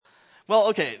Well,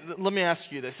 okay, let me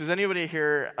ask you this. Is anybody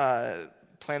here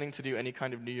planning to do any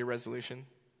kind of New Year resolution?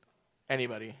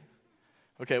 Anybody?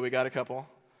 Okay, we got a couple.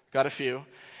 Got a few.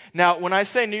 Now, when I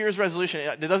say New Year's resolution,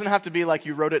 it doesn't have to be like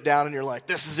you wrote it down and you're like,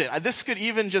 this is it. This could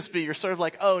even just be, you're sort of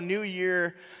like, oh, New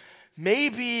Year,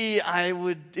 maybe it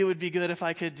would be good if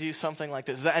I could do something like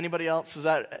this. Is that anybody else? Does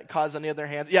that cause any other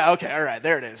hands? Yeah, okay, all right,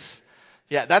 there it is.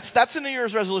 Yeah, that's a New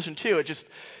Year's resolution too. It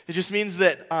just means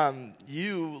that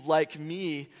you, like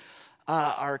me,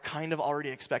 are kind of already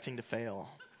expecting to fail.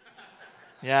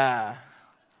 Yeah,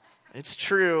 it's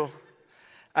true.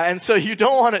 And so you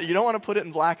don't want to put it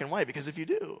in black and white, because if you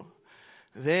do,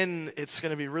 then it's going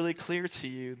to be really clear to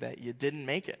you that you didn't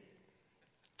make it.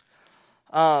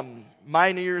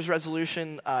 My New Year's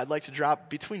resolution, I'd like to drop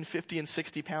between 50 and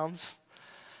 60 pounds.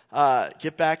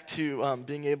 Get back to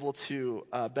being able to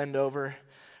bend over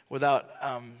without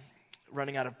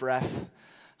running out of breath.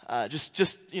 Just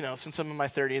since I'm in my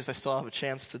 30s, I still have a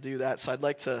chance to do that. So I'd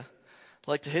like to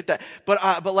hit that.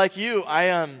 But like you,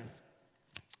 I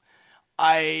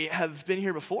have been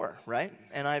here before, right?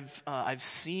 And I've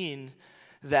seen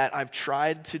that I've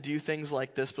tried to do things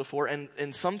like this before,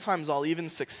 and sometimes I'll even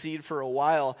succeed for a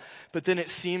while, but then it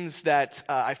seems that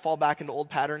I fall back into old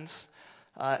patterns.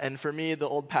 And for me, the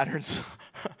old patterns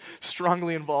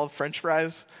strongly involve French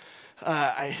fries.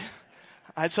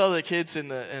 I tell the kids in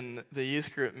the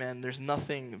youth group, man, there's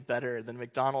nothing better than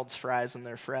McDonald's fries when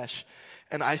they're fresh.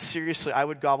 And I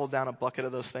would gobble down a bucket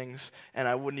of those things, and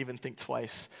I wouldn't even think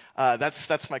twice.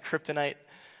 That's my kryptonite.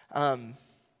 And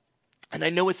I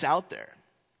know it's out there.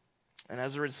 And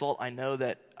as a result, I know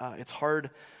that it's hard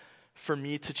for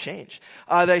me to change.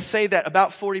 They say that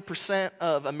about 40%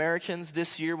 of Americans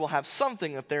this year will have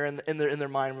something that they're in their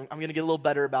mind. I'm going to get a little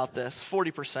better about this.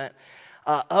 40%.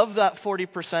 Of that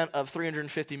 40% of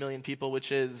 350 million people,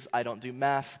 which is, I don't do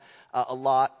math, a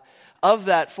lot. Of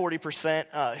that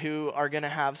 40% who are going to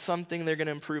have something they're going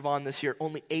to improve on this year,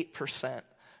 only 8%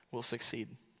 will succeed.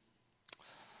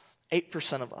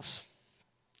 8% of us.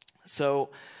 So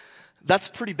that's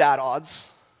pretty bad odds.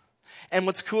 And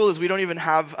what's cool is we don't even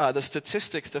have the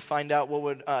statistics to find out what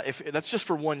would, if that's just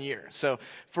for 1 year. So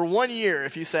for 1 year,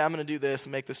 if you say, I'm going to do this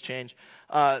and make this change,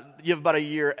 you have about a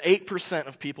year, 8%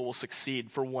 of people will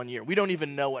succeed for 1 year. We don't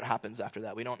even know what happens after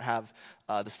that. We don't have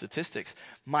the statistics.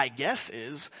 My guess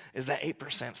is that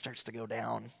 8% starts to go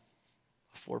down.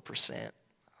 4%,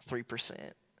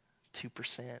 3%,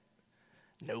 2%,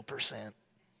 no percent.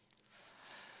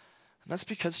 And that's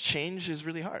because change is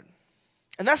really hard.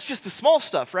 And that's just the small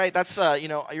stuff, right? That's,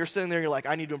 you're sitting there, you're like,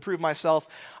 I need to improve myself.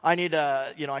 I need,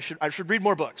 I should read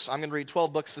more books. I'm going to read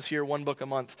 12 books this year, 1 book a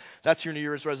month. That's your New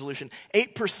Year's resolution.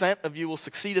 8% of you will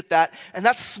succeed at that. And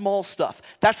that's small stuff.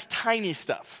 That's tiny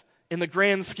stuff in the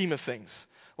grand scheme of things.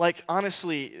 Like,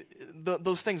 honestly,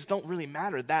 those things don't really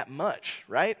matter that much,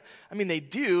 right? I mean, they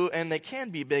do, and they can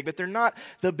be big, but they're not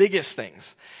the biggest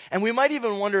things. And we might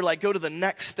even wonder, go to the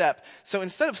next step. So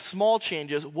instead of small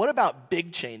changes, what about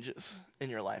big changes in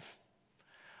your life?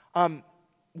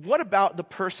 What about the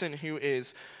person who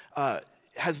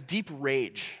has deep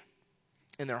rage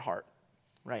in their heart,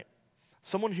 right?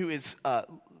 Someone who is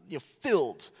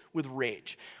filled with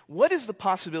rage. What is the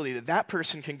possibility that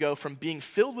person can go from being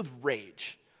filled with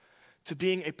rage to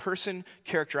being a person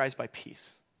characterized by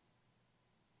peace?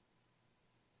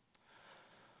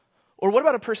 Or what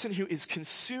about a person who is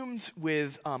consumed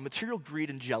with material greed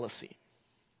and jealousy?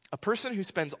 A person who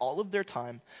spends all of their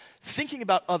time thinking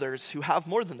about others who have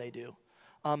more than they do,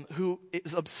 who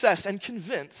is obsessed and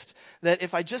convinced that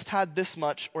if I just had this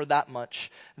much or that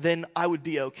much, then I would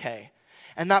be okay.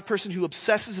 And that person who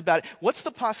obsesses about it, what's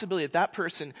the possibility that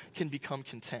person can become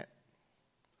content?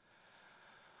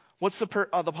 What's the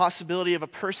possibility of a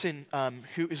person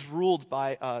who is ruled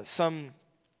by some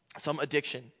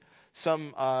addiction,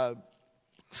 some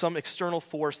external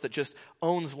force that just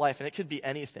owns life? And it could be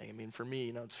anything. I mean, for me,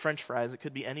 it's French fries. It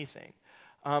could be anything.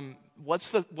 What's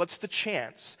the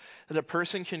chance that a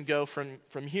person can go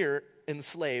from here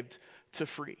enslaved to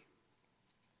free?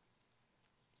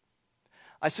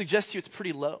 I suggest to you it's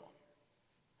pretty low.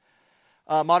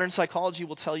 Modern psychology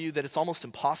will tell you that it's almost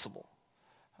impossible.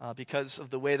 Because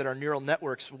of the way that our neural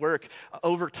networks work,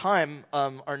 over time,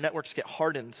 our networks get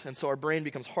hardened, and so our brain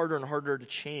becomes harder and harder to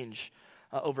change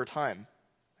over time.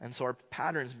 And so our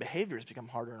patterns and behaviors become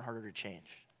harder and harder to change.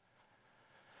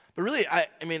 But really, I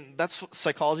mean, that's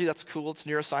psychology, that's cool, it's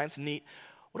neuroscience, neat.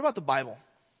 What about the Bible?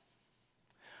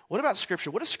 What about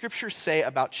Scripture? What does Scripture say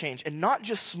about change? And not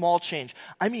just small change.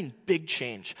 I mean big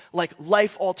change, like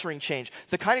life-altering change.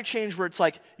 The kind of change where it's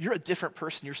like, you're a different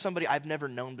person. You're somebody I've never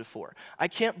known before. I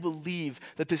can't believe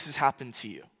that this has happened to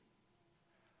you.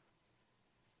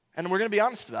 And we're going to be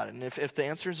honest about it. And if the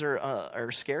answers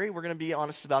are scary, we're going to be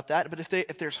honest about that. But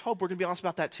if there's hope, we're going to be honest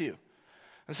about that too.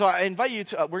 And so I invite you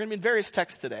to, we're going to be in various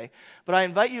texts today, but I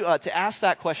invite you to ask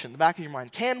that question in the back of your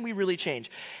mind. Can we really change?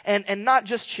 And not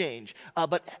just change,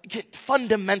 but get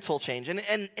fundamental change. And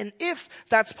if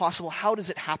that's possible, how does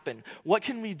it happen? What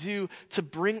can we do to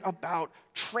bring about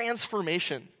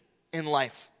transformation in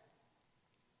life?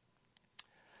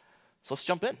 So let's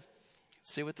jump in.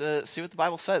 See what the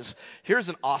Bible says. Here's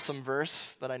an awesome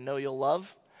verse that I know you'll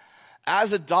love.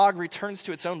 As a dog returns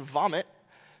to its own vomit,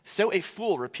 so a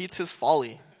fool repeats his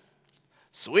folly.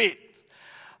 Sweet.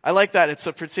 I like that. It's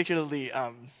a particularly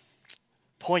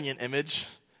poignant image.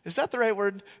 Is that the right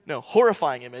word? No,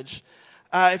 horrifying image.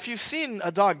 If you've seen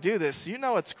a dog do this, you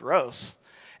know it's gross.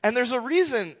 And there's a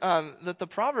reason that the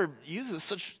proverb uses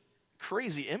such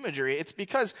crazy imagery. It's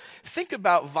because think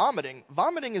about vomiting.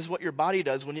 Vomiting is what your body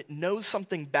does when it knows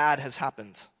something bad has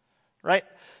happened, right?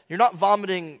 You're not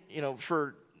vomiting,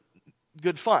 for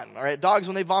good fun, all right? Dogs,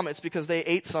 when they vomit, it's because they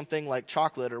ate something like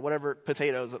chocolate or whatever,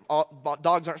 potatoes that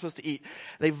dogs aren't supposed to eat.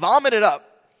 They vomit it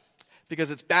up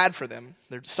because it's bad for them.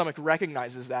 Their stomach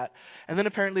recognizes that. And then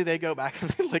apparently they go back and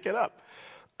they lick it up.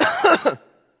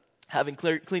 Having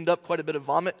cleaned up quite a bit of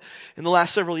vomit in the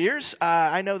last several years,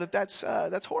 I know that's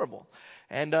horrible.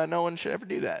 And no one should ever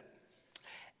do that.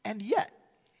 And yet,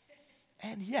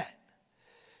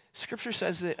 Scripture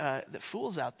says that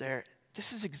fools out there,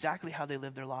 this is exactly how they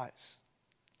live their lives.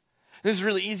 This is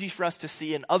really easy for us to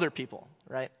see in other people,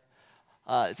 right?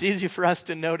 It's easy for us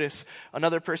to notice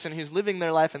another person who's living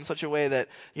their life in such a way that,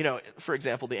 for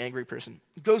example, the angry person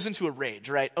goes into a rage,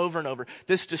 right? Over and over.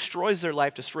 This destroys their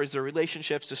life, destroys their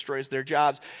relationships, destroys their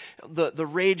jobs. The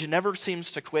rage never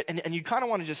seems to quit. And you kind of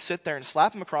want to just sit there and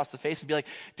slap him across the face and be like,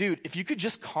 dude, if you could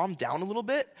just calm down a little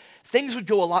bit, things would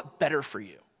go a lot better for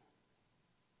you.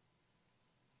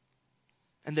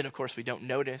 And then, of course, we don't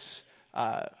notice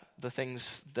the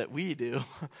things that we do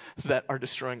that are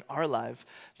destroying our life,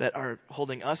 that are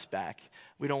holding us back.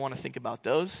 We don't want to think about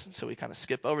those, so we kind of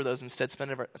skip over those, instead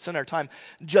spend our time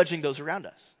judging those around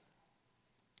us.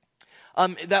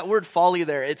 That word folly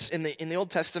there, it's in the Old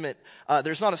Testament,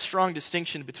 there's not a strong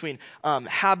distinction between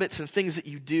habits and things that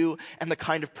you do and the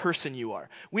kind of person you are.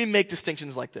 We make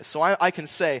distinctions like this. So I can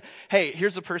say, hey,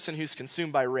 here's a person who's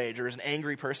consumed by rage or is an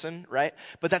angry person, right?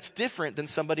 But that's different than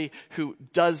somebody who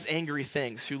does angry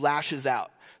things, who lashes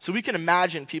out. So we can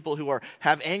imagine people who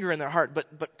have anger in their heart,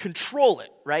 but control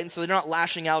it, right? And so they're not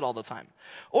lashing out all the time.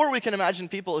 Or we can imagine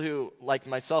people who, like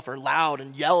myself, are loud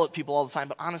and yell at people all the time,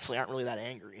 but honestly aren't really that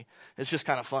angry. It's just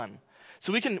kind of fun.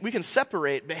 So we can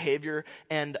separate behavior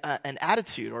and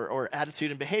attitude, or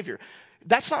attitude and behavior.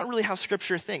 That's not really how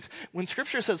Scripture thinks. When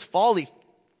Scripture says folly,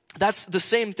 that's the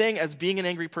same thing as being an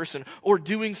angry person or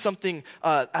doing something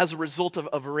as a result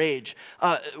of rage.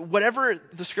 Whatever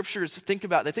the Scriptures think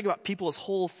about, they think about people as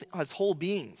whole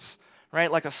beings,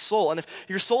 right? Like a soul. And if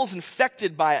your soul's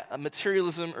infected by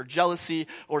materialism or jealousy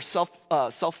or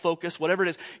self-focus, whatever it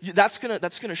is, that's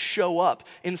gonna show up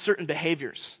in certain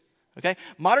behaviors. Okay?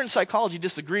 Modern psychology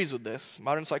disagrees with this.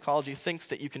 Modern psychology thinks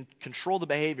that you can control the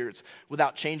behaviors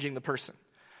without changing the person.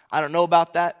 I don't know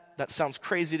about that. That sounds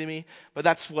crazy to me, but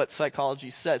that's what psychology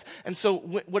says. And so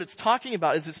what it's talking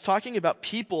about is it's talking about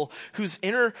people whose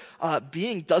inner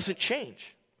being doesn't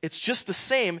change. It's just the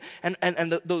same,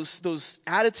 and those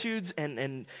attitudes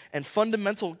and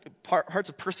fundamental parts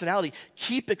of personality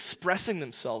keep expressing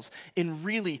themselves in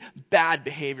really bad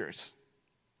behaviors.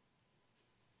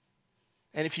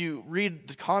 And if you read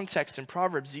the context in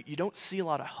Proverbs, you don't see a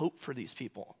lot of hope for these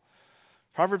people.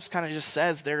 Proverbs kind of just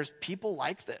says there's people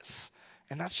like this,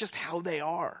 and that's just how they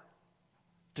are.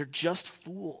 They're just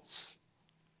fools.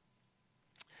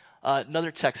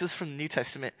 Another text, this is from the New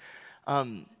Testament.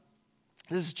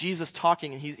 This is Jesus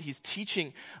talking, and he's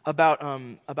teaching about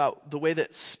the way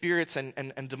that spirits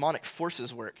and demonic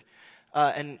forces work.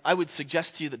 And I would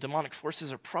suggest to you that demonic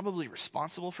forces are probably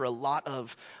responsible for a lot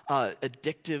of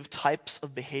addictive types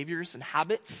of behaviors and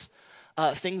habits.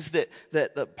 Things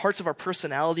that parts of our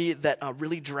personality that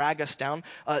really drag us down.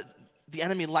 The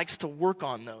enemy likes to work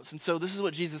on those. And so this is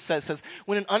what Jesus says,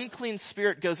 when an unclean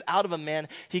spirit goes out of a man,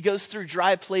 he goes through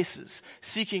dry places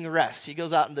seeking rest. He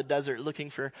goes out in the desert looking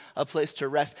for a place to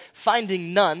rest,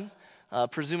 finding none,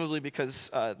 presumably because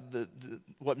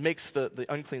what makes the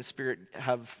unclean spirit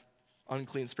have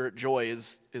unclean spirit joy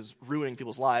is ruining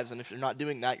people's lives. And if you're not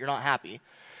doing that, you're not happy.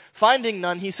 Finding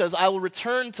none, he says, I will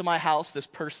return to my house, this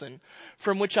person,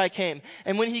 from which I came.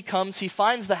 And when he comes, he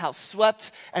finds the house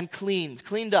swept and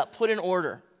cleaned up, put in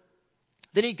order.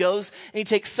 Then he goes and he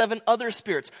takes 7 other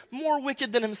spirits, more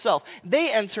wicked than himself.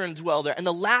 They enter and dwell there. And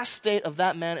the last state of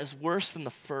that man is worse than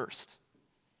the first.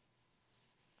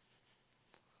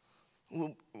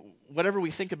 whatever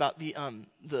we think about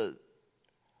the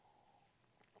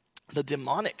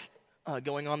demonic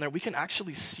going on there, we can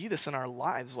actually see this in our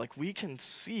lives. Like we can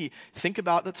think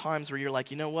about the times where you're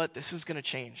like, you know what, this is going to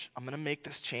change. I'm going to make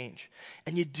this change.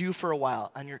 And you do for a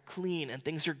while, and you're clean, and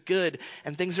things are good,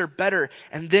 and things are better.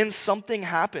 And then something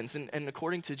happens. And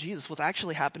according to Jesus, what's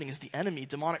actually happening is the enemy,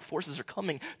 demonic forces are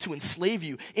coming to enslave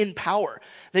you in power.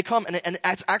 They come, and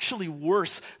it's actually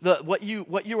worse. What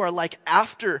you are like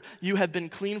after you have been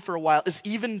clean for a while is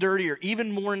even dirtier,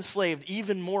 even more enslaved,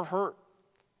 even more hurt.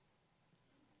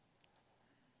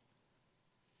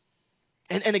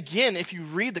 And again, if you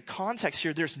read the context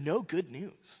here, there's no good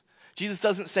news. Jesus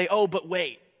doesn't say, oh, but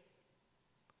wait.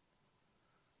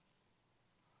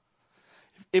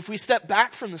 If we step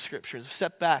back from the scriptures,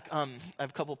 I have a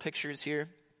couple pictures here.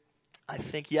 I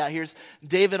think, here's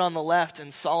David on the left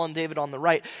and Saul and David on the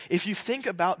right. If you think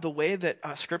about the way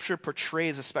that scripture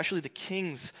portrays, especially the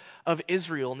kings of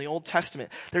Israel in the Old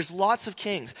Testament, there's lots of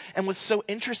kings. And what's so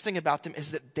interesting about them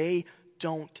is that they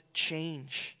don't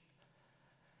change.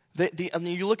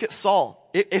 You look at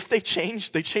Saul. If they change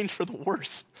for the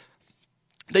worse.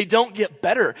 They don't get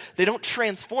better. They don't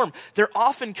transform. They're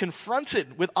often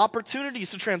confronted with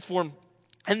opportunities to transform,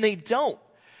 and they don't.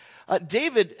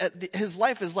 David, his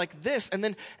life is like this, and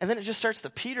then it just starts to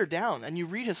peter down. And you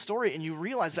read his story, and you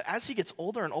realize that as he gets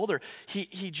older and older,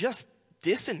 he just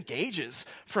disengages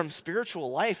from spiritual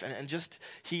life, and just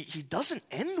he doesn't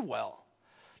end well.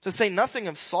 To say nothing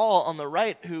of Saul on the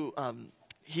right, who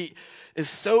he is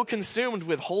so consumed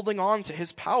with holding on to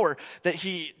his power that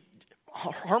he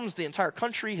harms the entire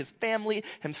country, his family,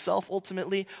 himself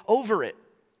ultimately, over it.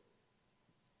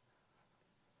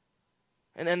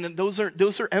 And those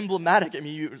are emblematic. I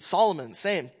mean, Solomon,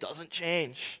 same, doesn't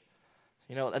change.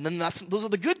 And then those are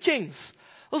the good kings.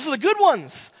 Those are the good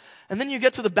ones. And then you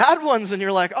get to the bad ones and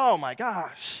you're like, oh my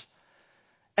gosh.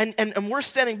 And we're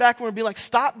standing back and we're be like,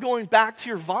 stop going back to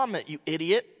your vomit, you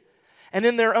idiot. And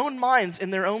in their own minds, in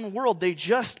their own world, they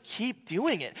just keep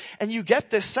doing it. And you get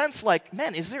this sense like,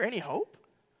 man, is there any hope?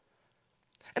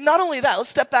 And not only that, let's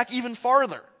step back even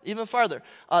farther.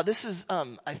 This is,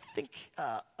 I think,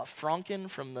 a Franken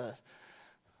from the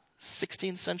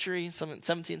 16th century,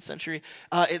 17th century.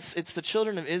 It's the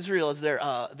children of Israel as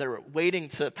they're waiting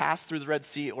to pass through the Red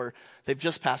Sea, or they've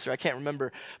just passed through. I can't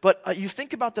remember. But you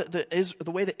think about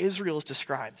the way that Israel is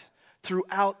described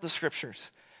throughout the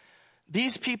scriptures.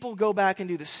 These people go back and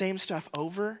do the same stuff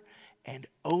over and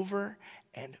over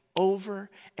and over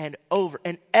and over.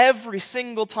 And every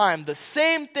single time, the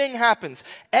same thing happens.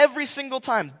 Every single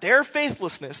time, their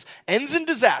faithlessness ends in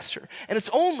disaster. And it's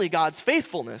only God's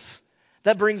faithfulness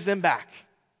that brings them back.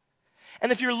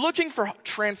 And if you're looking for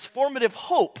transformative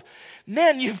hope,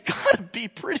 man, you've got to be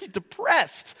pretty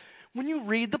depressed when you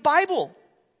read the Bible.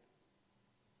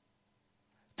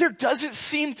 There doesn't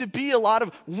seem to be a lot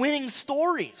of winning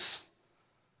stories.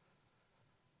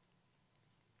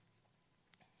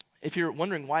 If you're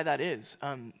wondering why that is,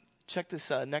 check this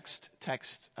next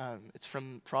text. It's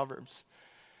from Proverbs.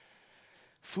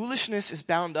 Foolishness is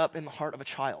bound up in the heart of a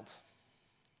child.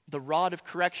 The rod of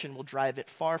correction will drive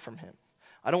it far from him.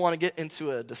 I don't want to get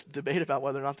into a debate about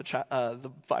whether or not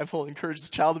the Bible encourages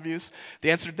child abuse.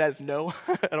 The answer to that is no.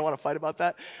 I don't want to fight about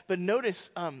that. But notice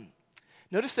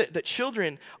that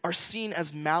children are seen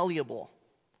as malleable,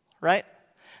 right?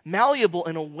 Malleable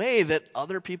in a way that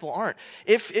other people aren't.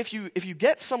 If you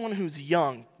get someone who's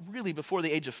young, really before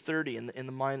the age of 30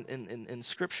 in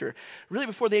Scripture, really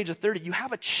before the age of 30, you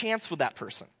have a chance with that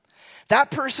person. That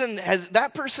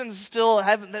person still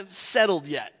haven't settled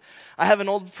yet. I have an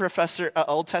Old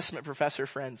Testament professor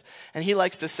friend, and he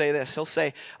likes to say this. He'll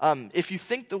say, if you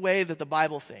think the way that the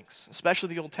Bible thinks, especially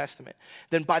the Old Testament,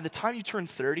 then by the time you turn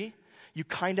 30, you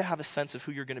kind of have a sense of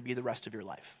who you're going to be the rest of your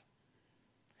life.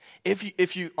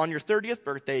 If you on your 30th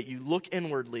birthday, you look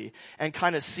inwardly and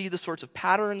kind of see the sorts of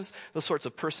patterns, the sorts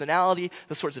of personality,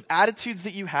 the sorts of attitudes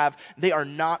that you have, they are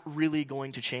not really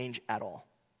going to change at all.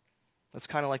 That's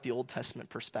kind of like the Old Testament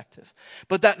perspective.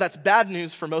 But that's bad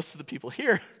news for most of the people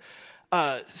here.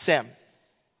 Sam,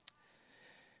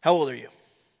 how old are you?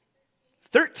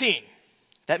 13.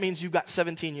 That means you've got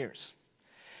 17 years.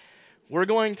 We're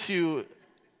going to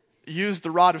use the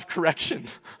rod of correction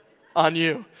on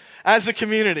you as a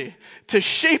community to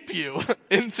shape you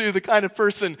into the kind of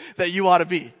person that you ought to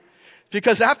be.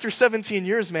 Because after 17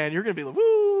 years, man, you're going to be like,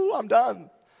 woo, I'm done.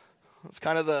 That's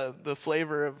kind of the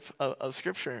flavor of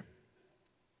Scripture.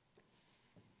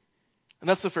 And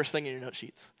that's the first thing in your note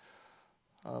sheets.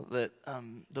 That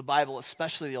the Bible,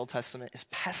 especially the Old Testament, is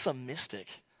pessimistic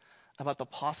about the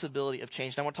possibility of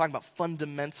change. And I want to talk about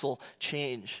fundamental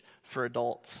change for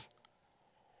adults.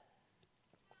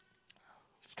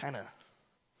 It's kind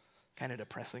of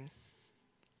depressing,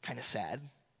 kind of sad.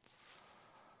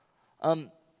 But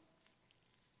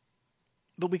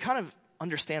we kind of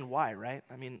understand why, right?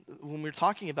 I mean, when we're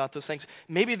talking about those things,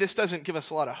 maybe this doesn't give us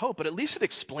a lot of hope, but at least it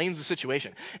explains the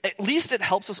situation. At least it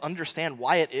helps us understand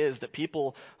why it is that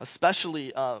people,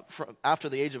 especially after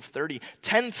the age of 30,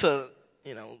 tend to,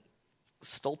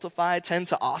 stultify, tend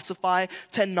to ossify,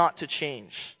 tend not to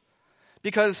change.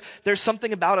 Because there's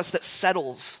something about us that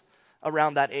settles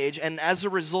around that age, and as a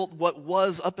result, what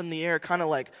was up in the air kind of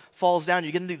like falls down.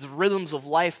 You get into these rhythms of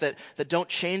life that don't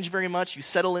change very much. You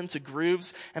settle into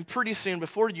grooves, and pretty soon,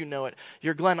 before you know it,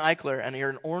 you're Glenn Eichler, and you're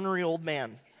an ornery old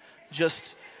man.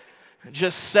 Just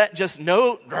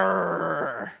no,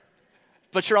 grrr.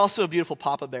 But you're also a beautiful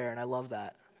Papa Bear, and I love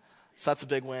that. So that's a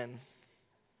big win.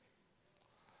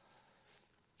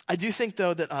 I do think,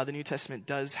 though, that the New Testament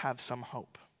does have some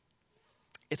hope.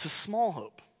 It's a small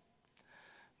hope,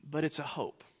 but it's a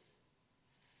hope.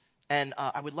 And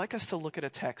I would like us to look at a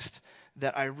text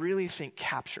that I really think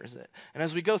captures it. And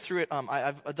as we go through it,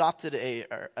 I've adapted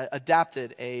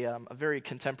a very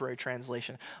contemporary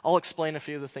translation. I'll explain a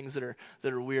few of the things that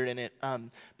are weird in it.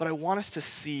 But I want us to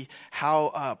see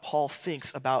how Paul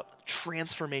thinks about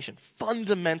transformation,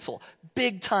 fundamental,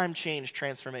 big-time change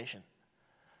transformation.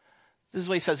 This is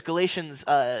what he says, Galatians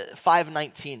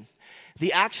 5:19.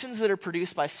 The actions that are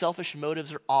produced by selfish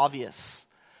motives are obvious,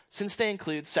 since they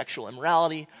include sexual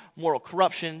immorality, moral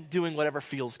corruption, doing whatever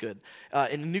feels good.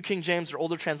 In the New King James or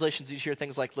older translations, you hear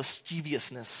things like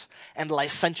lasciviousness and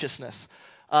licentiousness.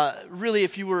 Really,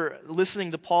 if you were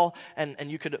listening to Paul and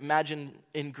you could imagine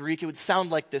in Greek, it would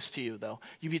sound like this to you, though.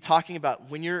 You'd be talking about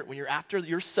when you're after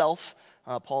yourself.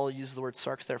 Paul used the word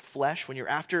sarx there, flesh. When you're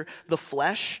after the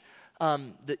flesh,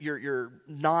 that your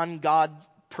non-God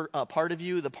part of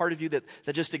you, the part of you that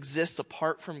just exists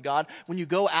apart from God, when you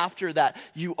go after that,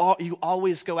 you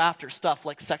always go after stuff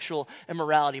like sexual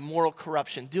immorality, moral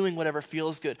corruption, doing whatever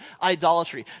feels good,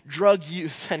 idolatry, drug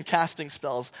use, and casting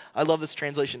spells. I love this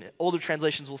translation. Older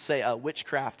translations will say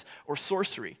witchcraft or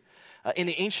sorcery. In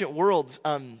the ancient world,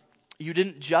 you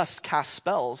didn't just cast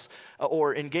spells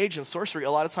or engage in sorcery.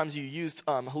 A lot of times you used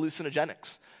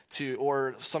hallucinogenics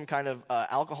or some kind of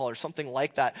alcohol or something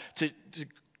like that to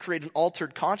create an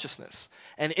altered consciousness,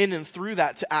 and in and through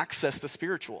that to access the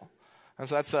spiritual. And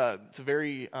so that's it's a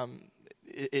very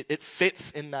it fits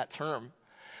in that term.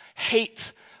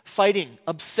 Hate, fighting,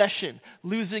 obsession,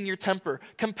 losing your temper,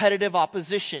 competitive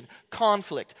opposition,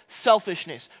 conflict,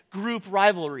 selfishness, group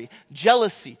rivalry,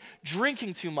 jealousy,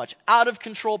 drinking too much, out of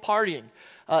control partying.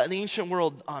 In the ancient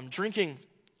world, drinking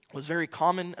was very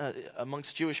common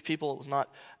amongst Jewish people. It was not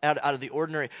out of the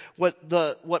ordinary.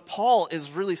 What Paul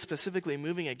is really specifically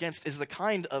moving against is the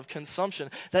kind of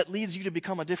consumption that leads you to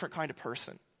become a different kind of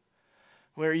person,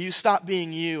 where you stop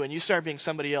being you and you start being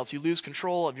somebody else. You lose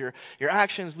control of your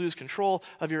actions, lose control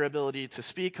of your ability to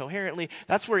speak coherently.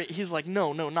 That's where he's like,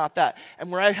 no, not that.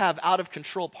 And where I have out of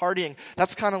control partying,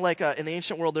 that's kind of like in the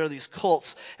ancient world, there are these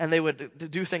cults, and they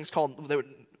would do things they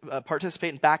would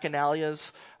participate in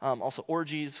bacchanalias, also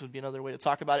orgies would be another way to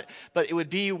talk about it. But it would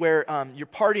be where you're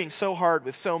partying so hard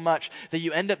with so much that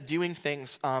you end up doing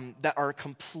things that are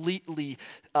completely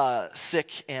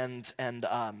sick and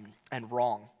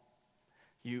wrong.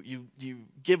 You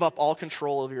give up all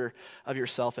control of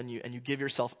yourself, and you give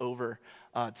yourself over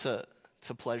to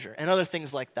pleasure and other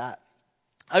things like that.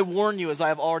 I warn you, as I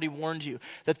have already warned you,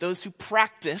 that those who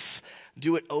practice,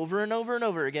 do it over and over and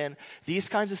over again, these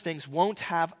kinds of things won't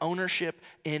have ownership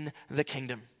in the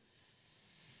kingdom.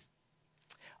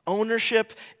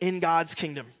 Ownership in God's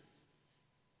kingdom.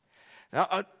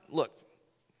 Now, look,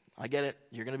 I get it.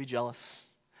 You're going to be jealous.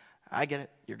 I get it.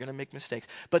 You're going to make mistakes.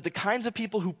 But the kinds of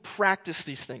people who practice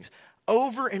these things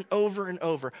over and over and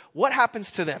over, what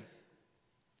happens to them?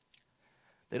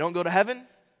 They don't go to heaven?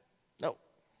 No.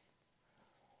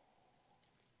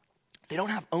 They don't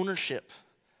have ownership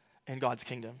in God's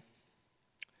kingdom.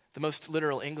 The most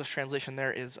literal English translation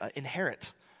there is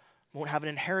inherit. Won't have an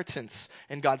inheritance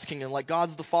in God's kingdom. Like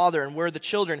God's the Father and we're the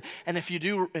children. And if you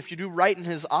do right in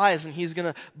His eyes, then He's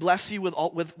going to bless you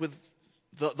with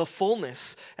the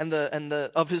fullness and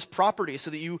the of His property,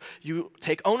 so that you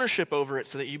take ownership over it,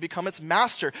 so that you become its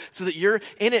master, so that you're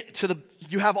in it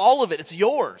you have all of it. It's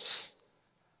yours.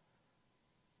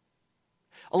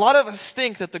 A lot of us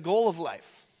think that the goal of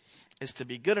life is to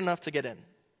be good enough to get in.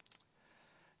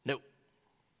 No.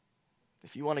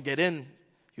 If you want to get in,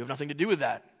 you have nothing to do with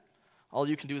that. All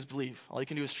you can do is believe. All you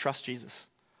can do is trust Jesus.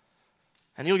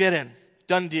 And you'll get in.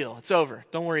 Done deal. It's over.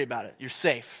 Don't worry about it. You're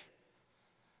safe.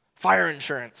 Fire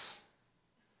insurance.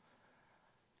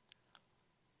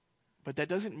 But that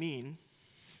doesn't mean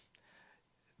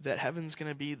that heaven's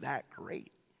going to be that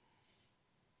great.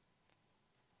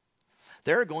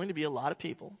 There are going to be a lot of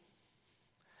people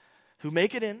who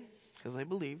make it in because they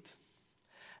believed,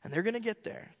 and they're going to get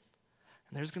there.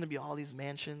 And there's going to be all these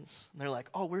mansions, and they're like,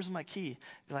 oh, where's my key?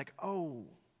 You're like, oh,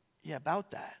 yeah,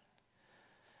 about that.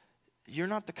 You're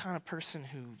not the kind of person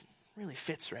who really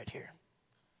fits right here.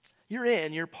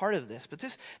 You're part of this, but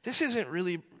this isn't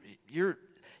really, you're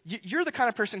the kind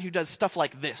of person who does stuff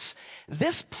like this.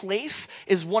 This place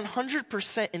is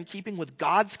 100% in keeping with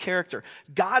God's character,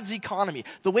 God's economy,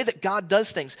 the way that God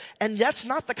does things. And that's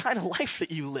not the kind of life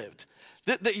that you lived.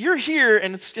 That you're here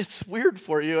and it's weird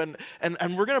for you and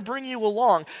we're going to bring you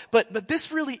along. But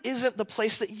this really isn't the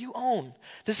place that you own.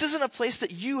 This isn't a place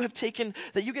that you have taken,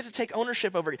 that you get to take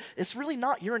ownership over. It's really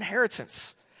not your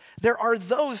inheritance. There are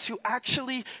those who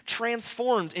actually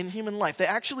transformed in human life. They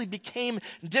actually became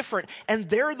different, and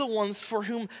they're the ones for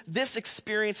whom this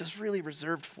experience is really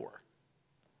reserved for.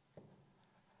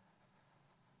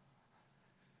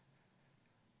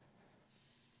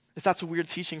 If that's a weird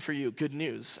teaching for you, good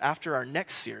news. After our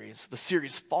next series, the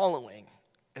series following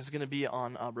is going to be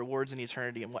on rewards in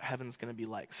eternity and what heaven's going to be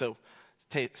like. So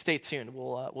stay tuned.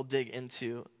 We'll dig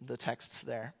into the texts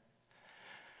there.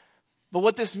 But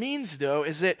what this means, though,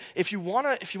 is that if you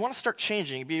want to start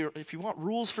changing, if you want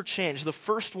rules for change, the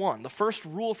first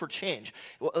rule for change,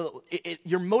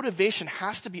 your motivation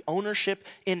has to be ownership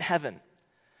in heaven.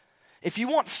 If you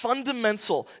want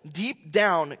fundamental, deep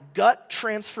down, gut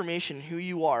transformation in who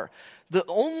you are, the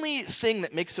only thing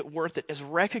that makes it worth it is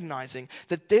recognizing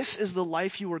that this is the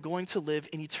life you are going to live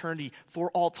in eternity for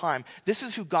all time. This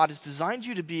is who God has designed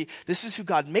you to be. This is who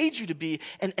God made you to be.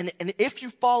 And if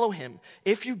you follow him,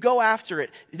 if you go after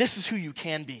it, this is who you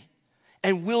can be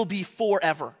and will be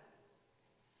forever.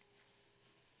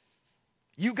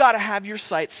 You got to have your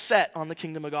sights set on the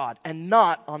kingdom of God and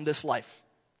not on this life.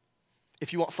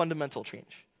 If you want fundamental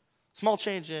change. Small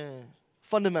change,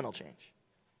 fundamental change.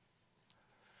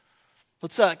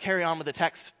 Let's carry on with the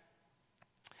text.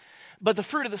 But the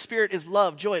fruit of the Spirit is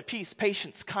love, joy, peace,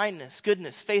 patience, kindness,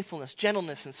 goodness, faithfulness,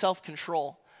 gentleness, and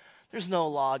self-control. There's no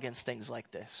law against things like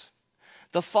this.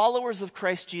 The followers of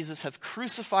Christ Jesus have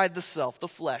crucified the self, the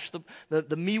flesh,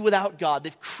 the me without God.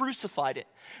 They've crucified it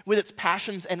with its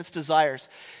passions and its desires.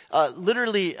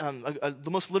 Literally,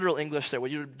 the most literal English there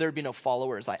would be no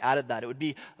followers. I added that. It would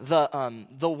be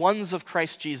the ones of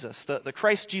Christ Jesus, the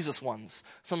Christ Jesus ones,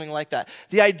 something like that.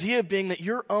 The idea being that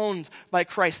you're owned by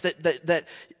Christ, that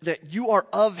you are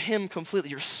of him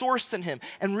completely. You're sourced in him,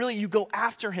 and really you go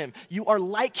after him. You are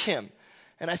like him.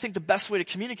 And I think the best way to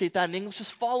communicate that in English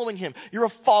is following him. You're a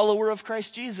follower of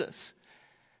Christ Jesus.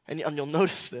 And you'll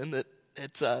notice then that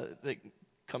it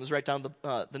comes right down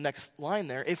the next line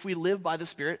there. If we live by the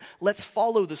Spirit, let's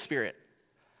follow the Spirit.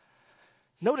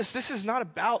 Notice this is not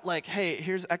about like, hey,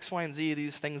 here's X, Y, and Z,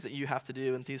 these things that you have to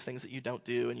do and these things that you don't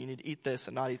do, and you need to eat this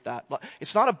and not eat that.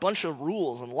 It's not a bunch of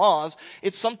rules and laws.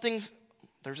 It's something.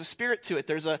 There's a spirit to it.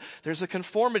 There's a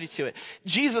conformity to it.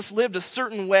 Jesus lived a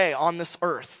certain way on this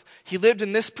earth. He lived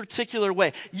in this particular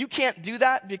way. You can't do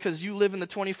that because you live in the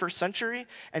 21st century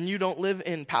and you don't live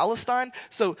in Palestine.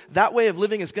 So that way of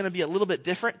living is going to be a little bit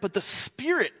different, but the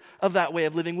spirit of that way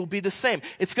of living will be the same.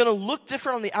 It's going to look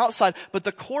different on the outside, but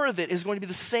the core of it is going to be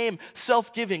the same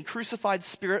self-giving, crucified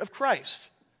spirit of Christ.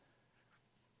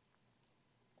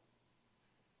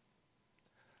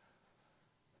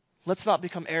 Let's not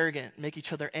become arrogant, make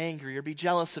each other angry, or be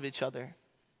jealous of each other.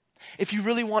 If you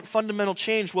really want fundamental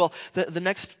change, well, the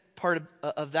next part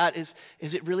of that is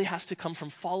it really has to come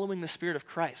from following the Spirit of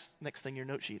Christ. Next thing, your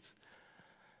note sheets.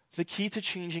 The key to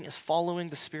changing is following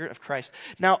the Spirit of Christ.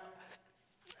 Now,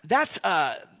 that's,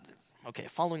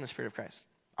 following the Spirit of Christ.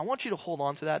 I want you to hold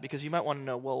on to that because you might want to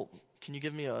know, well, can you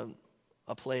give me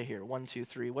a play here? 1, 2,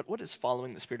 3. What does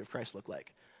following the Spirit of Christ look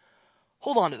like?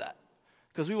 Hold on to that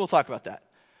because we will talk about that.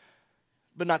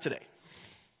 But not today.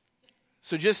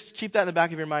 So just keep that in the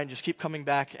back of your mind. Just keep coming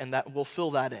back, and that we'll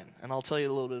fill that in. And I'll tell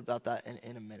you a little bit about that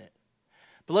in a minute.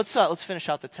 But let's finish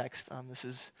out the text. This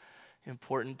is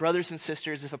important. Brothers and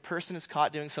sisters, if a person is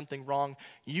caught doing something wrong,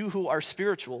 you who are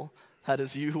spiritual, that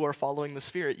is, you who are following the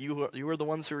Spirit, you are the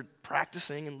ones who are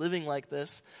practicing and living like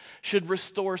this, should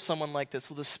restore someone like this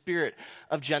with a spirit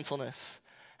of gentleness.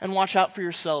 And watch out for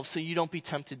yourselves so you don't be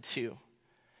tempted too.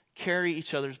 Carry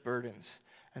each other's burdens.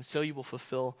 And so you will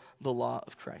fulfill the law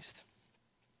of Christ.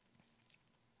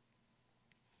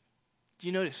 Do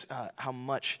you notice how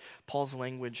much Paul's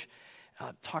language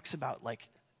talks about like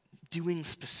doing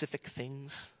specific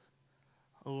things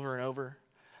over and over?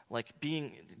 Like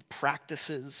being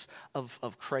practices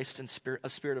of Christ and a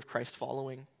spirit of Christ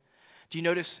following. Do you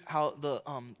notice how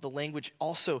the language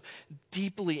also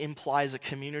deeply implies a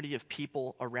community of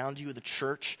people around you, the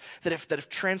church? That if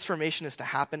transformation is to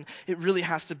happen, it really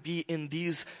has to be in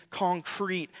these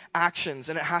concrete actions,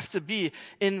 and it has to be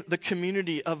in the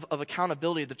community of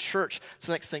accountability, the church. It's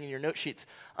the next thing in your note sheets.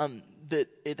 That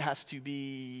it has to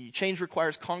be, change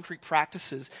requires concrete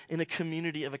practices in a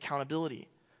community of accountability.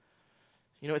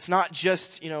 It's not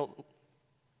just,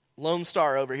 Lone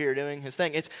Star over here doing his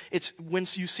thing. It's when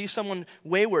you see someone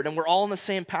wayward and we're all on the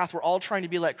same path, we're all trying to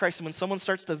be like Christ. And when someone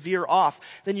starts to veer off,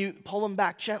 then you pull them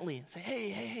back gently and say,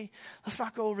 hey, let's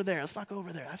not go over there. Let's not go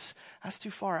over there. That's too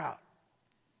far out.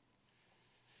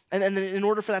 And then in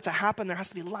order for that to happen, there has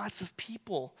to be lots of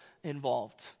people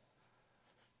involved.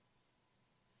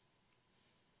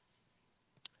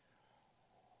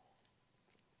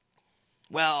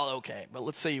 Well, okay, but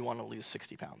let's say you want to lose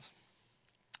 60 pounds.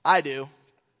 I do.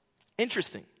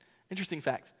 Interesting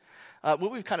fact.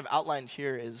 What we've kind of outlined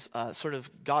here is sort of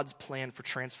God's plan for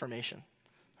transformation,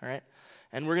 all right?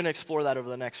 And we're going to explore that over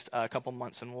the next couple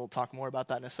months, and we'll talk more about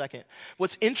that in a second.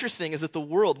 What's interesting is that the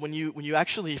world, when you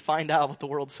actually find out what the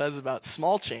world says about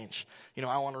small change,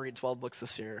 I want to read 12 books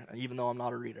this year, even though I'm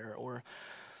not a reader, or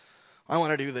I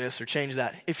want to do this or change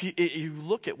that. If you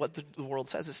look at what the world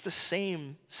says, it's the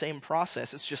same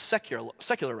process. It's just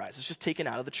secularized. It's just taken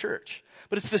out of the church.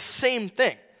 But it's the same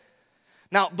thing.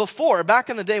 Now, back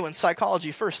in the day when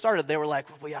psychology first started, they were like,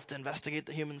 well, we have to investigate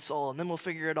the human soul, and then we'll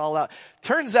figure it all out.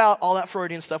 Turns out all that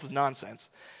Freudian stuff was nonsense.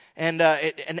 And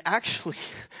actually,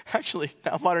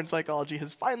 now modern psychology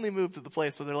has finally moved to the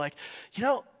place where they're like,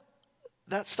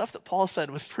 that stuff that Paul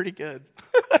said was pretty good.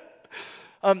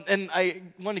 And I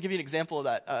want to give you an example of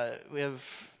that. We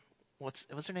have,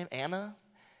 what's her name? Anna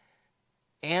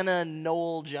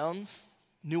Newell-Jones.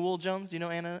 Do you know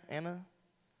Anna?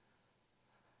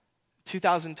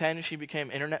 2010, she became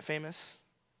internet famous.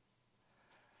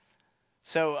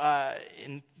 So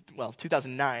in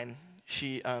 2009,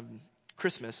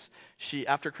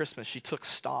 after Christmas, she took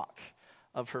stock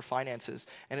of her finances.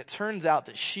 And it turns out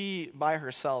that she, by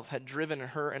herself, had driven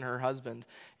her and her husband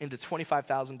into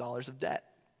 $25,000 of debt.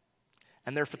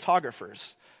 And they're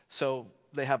photographers, so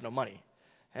they have no money.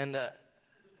 And that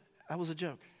was a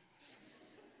joke.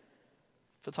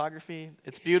 Photography,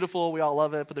 it's beautiful, we all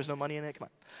love it, but there's no money in it, come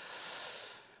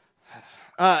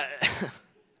on.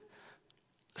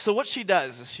 So what she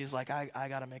does is she's like, I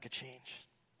got to make a change.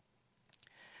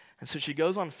 And so she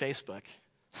goes on Facebook,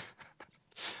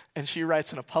 and she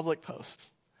writes in a public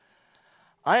post,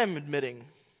 I am admitting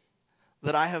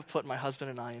that I have put my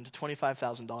husband and I into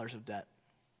 $25,000 of debt.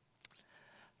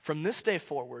 From this day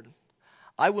forward,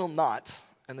 I will not,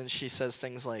 and then she says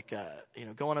things like,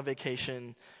 go on a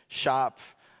vacation, shop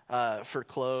for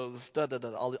clothes,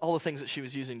 all the things that she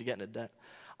was using to get into debt.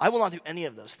 I will not do any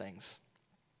of those things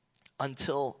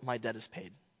until my debt is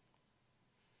paid.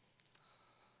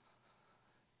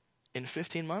 In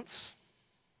 15 months,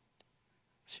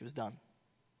 she was done.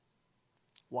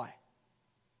 Why?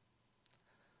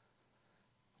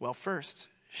 Well, first,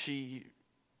 she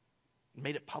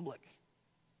made it public.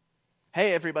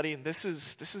 Hey, everybody, this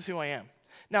is who I am.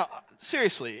 Now,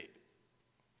 seriously,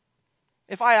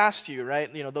 if I asked you, right,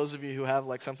 those of you who have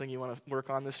like something you want to work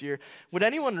on this year, would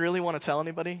anyone really want to tell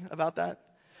anybody about that?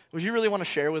 Would you really want to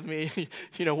share with me,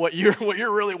 what you're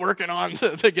really working on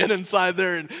to get inside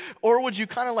there? Or would you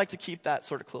kind of like to keep that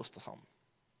sort of close to home?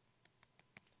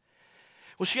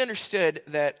 Well, she understood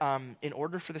that in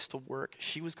order for this to work,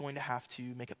 she was going to have to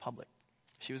make it public.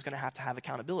 She was going to have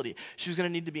accountability. She was going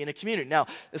to need to be in a community. Now,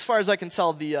 as far as I can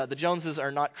tell, the Joneses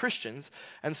are not Christians,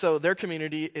 and so their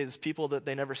community is people that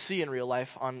they never see in real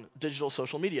life on digital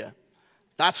social media.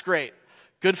 That's great.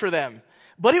 Good for them.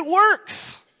 But it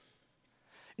works.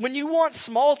 When you want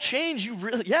small change,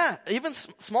 even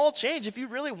small change, if you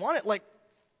really want it, like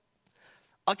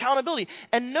accountability.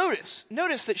 And notice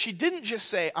that she didn't just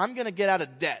say, I'm going to get out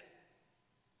of debt.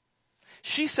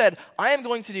 She said, I am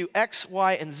going to do X,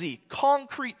 Y, and Z,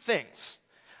 concrete things.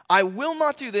 I will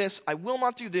not do this, I will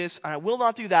not do this, and I will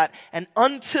not do that, and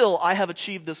until I have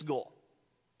achieved this goal.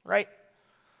 Right?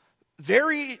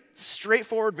 Very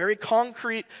straightforward, very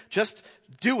concrete, just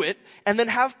do it, and then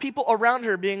have people around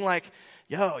her being like,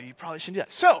 yo, you probably shouldn't do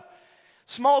that. So,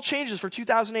 small changes for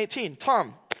 2018.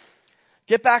 Tom,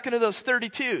 get back into those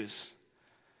 32s.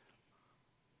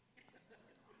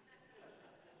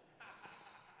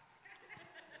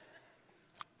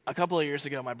 A couple of years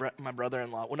ago, my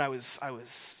brother-in-law, when I was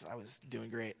doing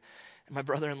great, and my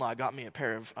brother-in-law got me a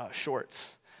pair of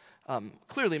shorts,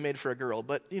 clearly made for a girl,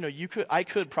 but I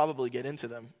could probably get into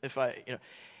them if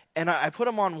and I put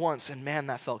them on once, and man,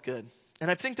 that felt good.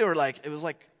 And I think it was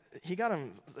like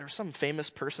there's some famous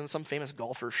person, some famous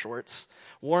golfer shorts,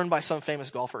 worn by some famous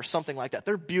golfer, or something like that.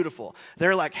 They're beautiful.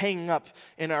 They're like hanging up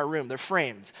in our room. They're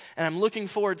framed. And I'm looking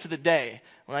forward to the day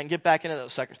when I can get back into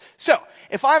those suckers. So,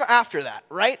 if I'm after that,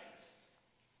 right?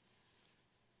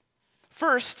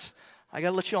 First, I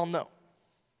gotta let you all know.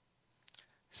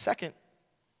 Second,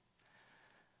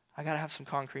 I gotta have some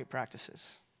concrete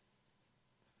practices.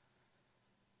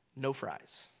 No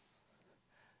fries.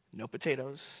 No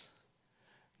potatoes.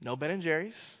 No Ben and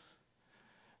Jerry's.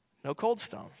 No Cold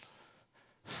Stone.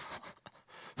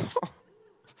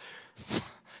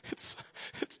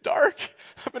 It's dark.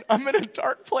 I'm in a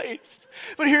dark place.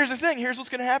 But here's the thing. Here's what's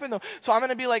going to happen, though. So I'm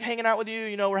going to be like hanging out with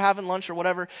you. We're having lunch or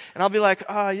whatever. And I'll be like,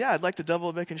 yeah, I'd like the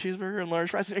double bacon cheeseburger and large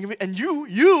fries. And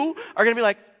you are going to be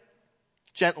like,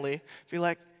 gently, be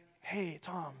like, hey,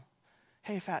 Tom.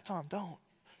 Hey, fat Tom,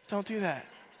 don't do that.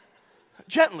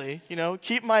 Gently,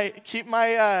 keep my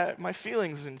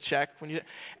feelings in check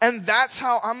and that's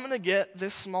how I'm going to get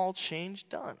this small change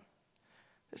done.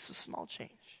 This is small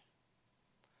change.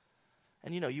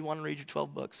 And you want to read your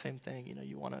 12 books, same thing.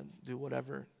 You want to do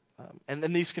whatever. And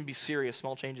then these can be serious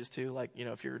small changes too. Like,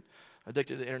 if you're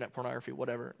addicted to internet pornography,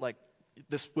 whatever, like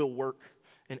this will work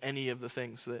in any of the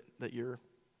things that you're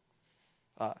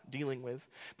dealing with.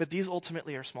 But these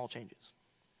ultimately are small changes.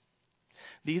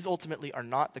 These ultimately are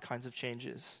not the kinds of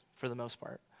changes, for the most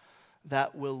part,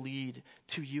 that will lead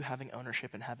to you having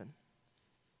ownership in heaven.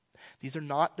 These are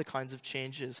not the kinds of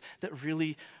changes that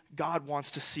really God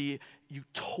wants to see you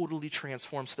totally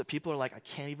transform so that people are like, I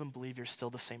can't even believe you're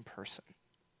still the same person.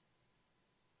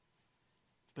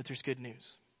 But there's good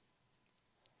news.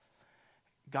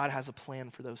 God has a plan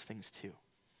for those things too.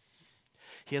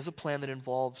 He has a plan that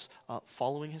involves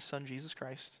following his son, Jesus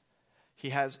Christ. He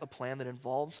has a plan that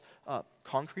involves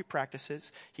concrete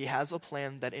practices. He has a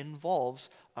plan that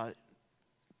involves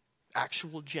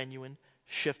actual, genuine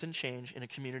shift and change in a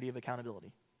community of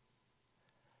accountability.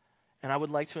 And I would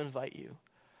like to invite you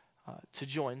to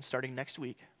join, starting next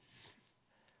week,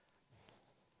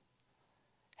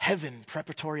 Heaven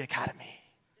Preparatory Academy.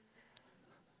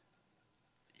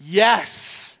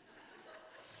 Yes!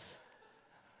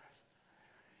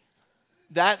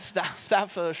 That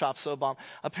Photoshop's so bomb.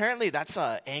 Apparently, that's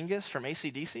Angus from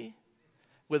AC/DC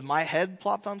with my head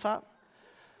plopped on top,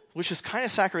 which is kind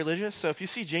of sacrilegious. So if you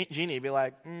see Jeannie, be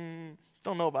like,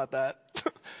 don't know about that.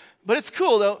 But it's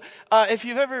cool, though. If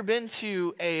you've ever been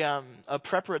to a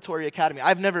preparatory academy,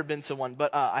 I've never been to one,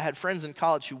 but I had friends in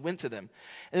college who went to them.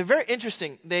 And they're very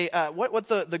interesting. They what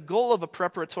the goal of a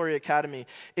preparatory academy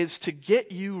is to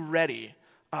get you ready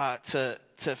to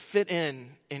fit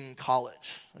in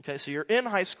college. Okay, so you're in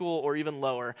high school or even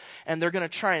lower, and they're going to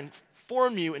try and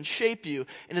form you and shape you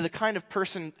into the kind of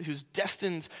person who's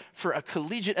destined for a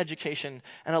collegiate education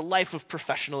and a life of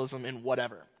professionalism in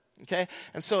whatever. Okay,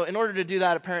 and so in order to do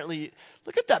that, apparently,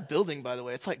 look at that building, by the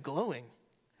way. It's like glowing.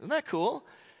 Isn't that cool?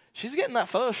 She's getting that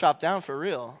Photoshop down for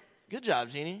real. Good job,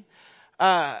 Jeannie.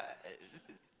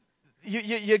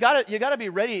 You gotta be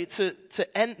ready to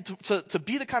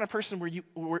be the kind of person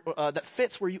that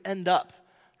fits where you end up,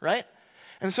 right?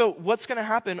 And so what's going to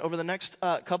happen over the next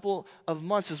couple of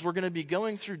months is we're going to be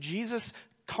going through Jesus'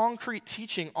 concrete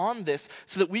teaching on this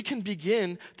so that we can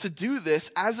begin to do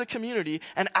this as a community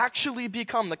and actually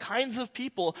become the kinds of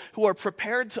people who are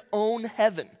prepared to own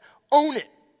heaven, own it,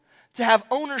 to have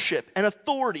ownership and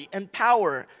authority and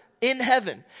power in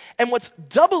heaven. And what's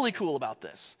doubly cool about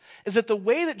this is that the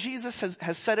way that Jesus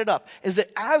has set it up is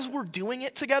that as we're doing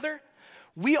it together,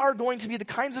 we are going to be the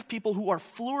kinds of people who are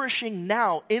flourishing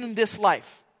now in this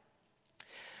life.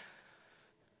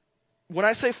 When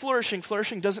I say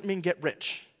flourishing doesn't mean get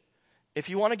rich. If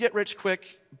you want to get rich quick,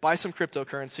 buy some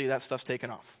cryptocurrency. That stuff's taken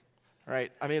off. All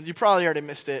right? I mean, you probably already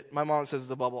missed it. My mom says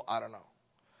it's a bubble. I don't know.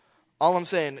 All I'm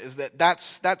saying is that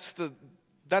that's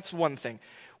one thing.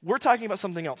 We're talking about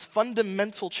something else,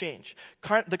 fundamental change.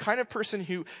 The kind of person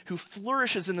who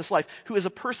flourishes in this life, who is a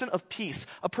person of peace,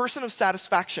 a person of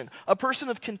satisfaction, a person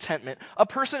of contentment, a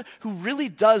person who really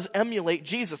does emulate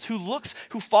Jesus, who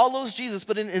follows Jesus,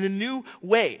 but in a new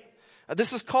way.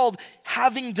 This is called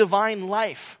having divine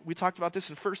life. We talked about this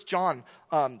in 1 John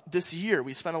this year.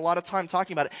 We spent a lot of time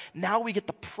talking about it. Now we get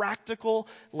the practical,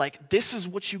 like this is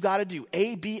what you got to do,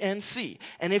 A, B, and C.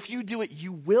 And if you do it,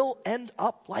 you will end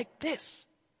up like this.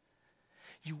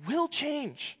 You will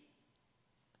change.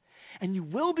 And you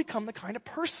will become the kind of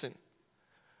person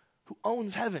who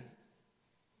owns heaven.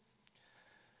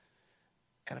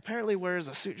 And apparently wears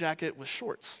a suit jacket with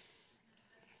shorts.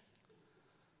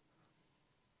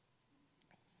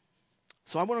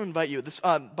 So I want to invite you. This,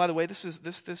 by the way, this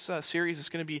series is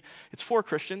going to be, it's for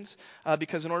Christians,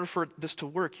 because in order for this to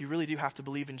work, you really do have to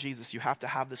believe in Jesus. You have to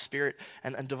have the Spirit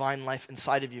and divine life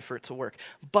inside of you for it to work.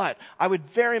 But I would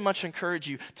very much encourage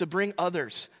you to bring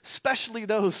others, especially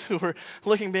those who are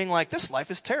looking, being like, this life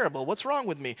is terrible. What's wrong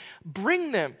with me?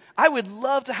 Bring them. I would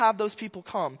love to have those people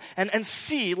come and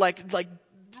see, like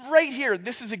right here,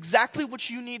 this is exactly what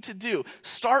you need to do.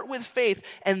 Start with faith,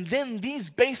 and then these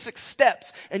basic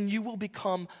steps, and you will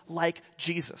become like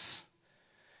Jesus.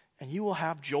 And you will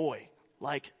have joy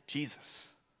like Jesus.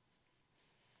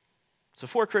 So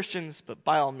for Christians, but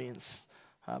by all means,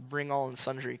 bring all and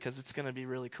sundry, because it's going to be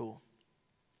really cool.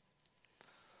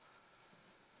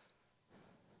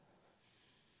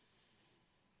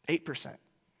 $8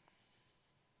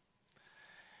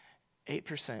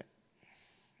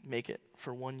 make it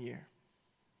for 1 year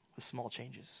with small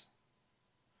changes.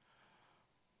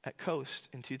 At Coast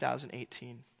in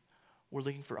 2018, we're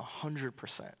looking for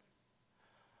 100%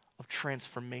 of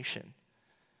transformation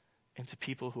into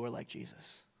people who are like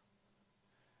Jesus.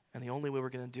 And the only way we're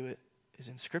going to do it is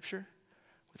in Scripture,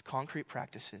 with concrete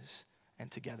practices, and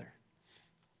together.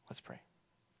 Let's pray.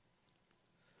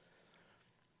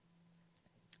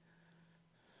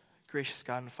 Gracious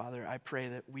God and Father, I pray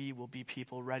that we will be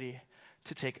people ready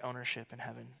to take ownership in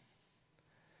heaven.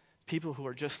 People who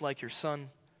are just like your Son,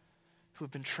 who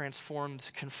have been transformed,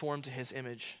 conformed to his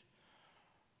image.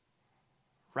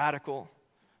 Radical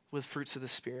with fruits of the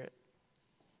Spirit.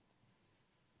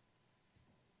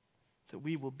 That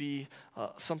we will be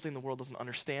something the world doesn't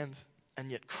understand and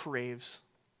yet craves.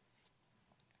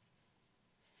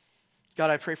 God,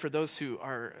 I pray for those who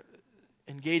are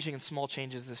engaging in small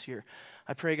changes this year.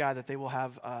 I pray, God, that they will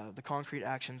have the concrete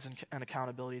actions and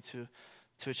accountability to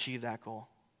achieve that goal.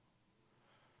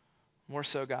 More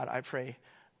so, God, I pray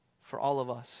for all of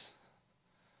us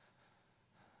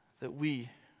that we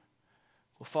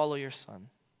will follow your Son,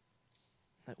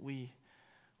 that we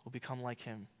will become like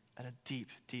him in a deep,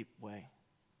 deep way.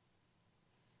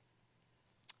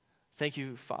 Thank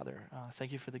you, Father.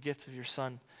 Thank you for the gift of your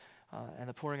Son and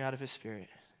the pouring out of his Spirit.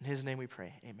 In his name we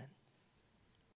pray. Amen.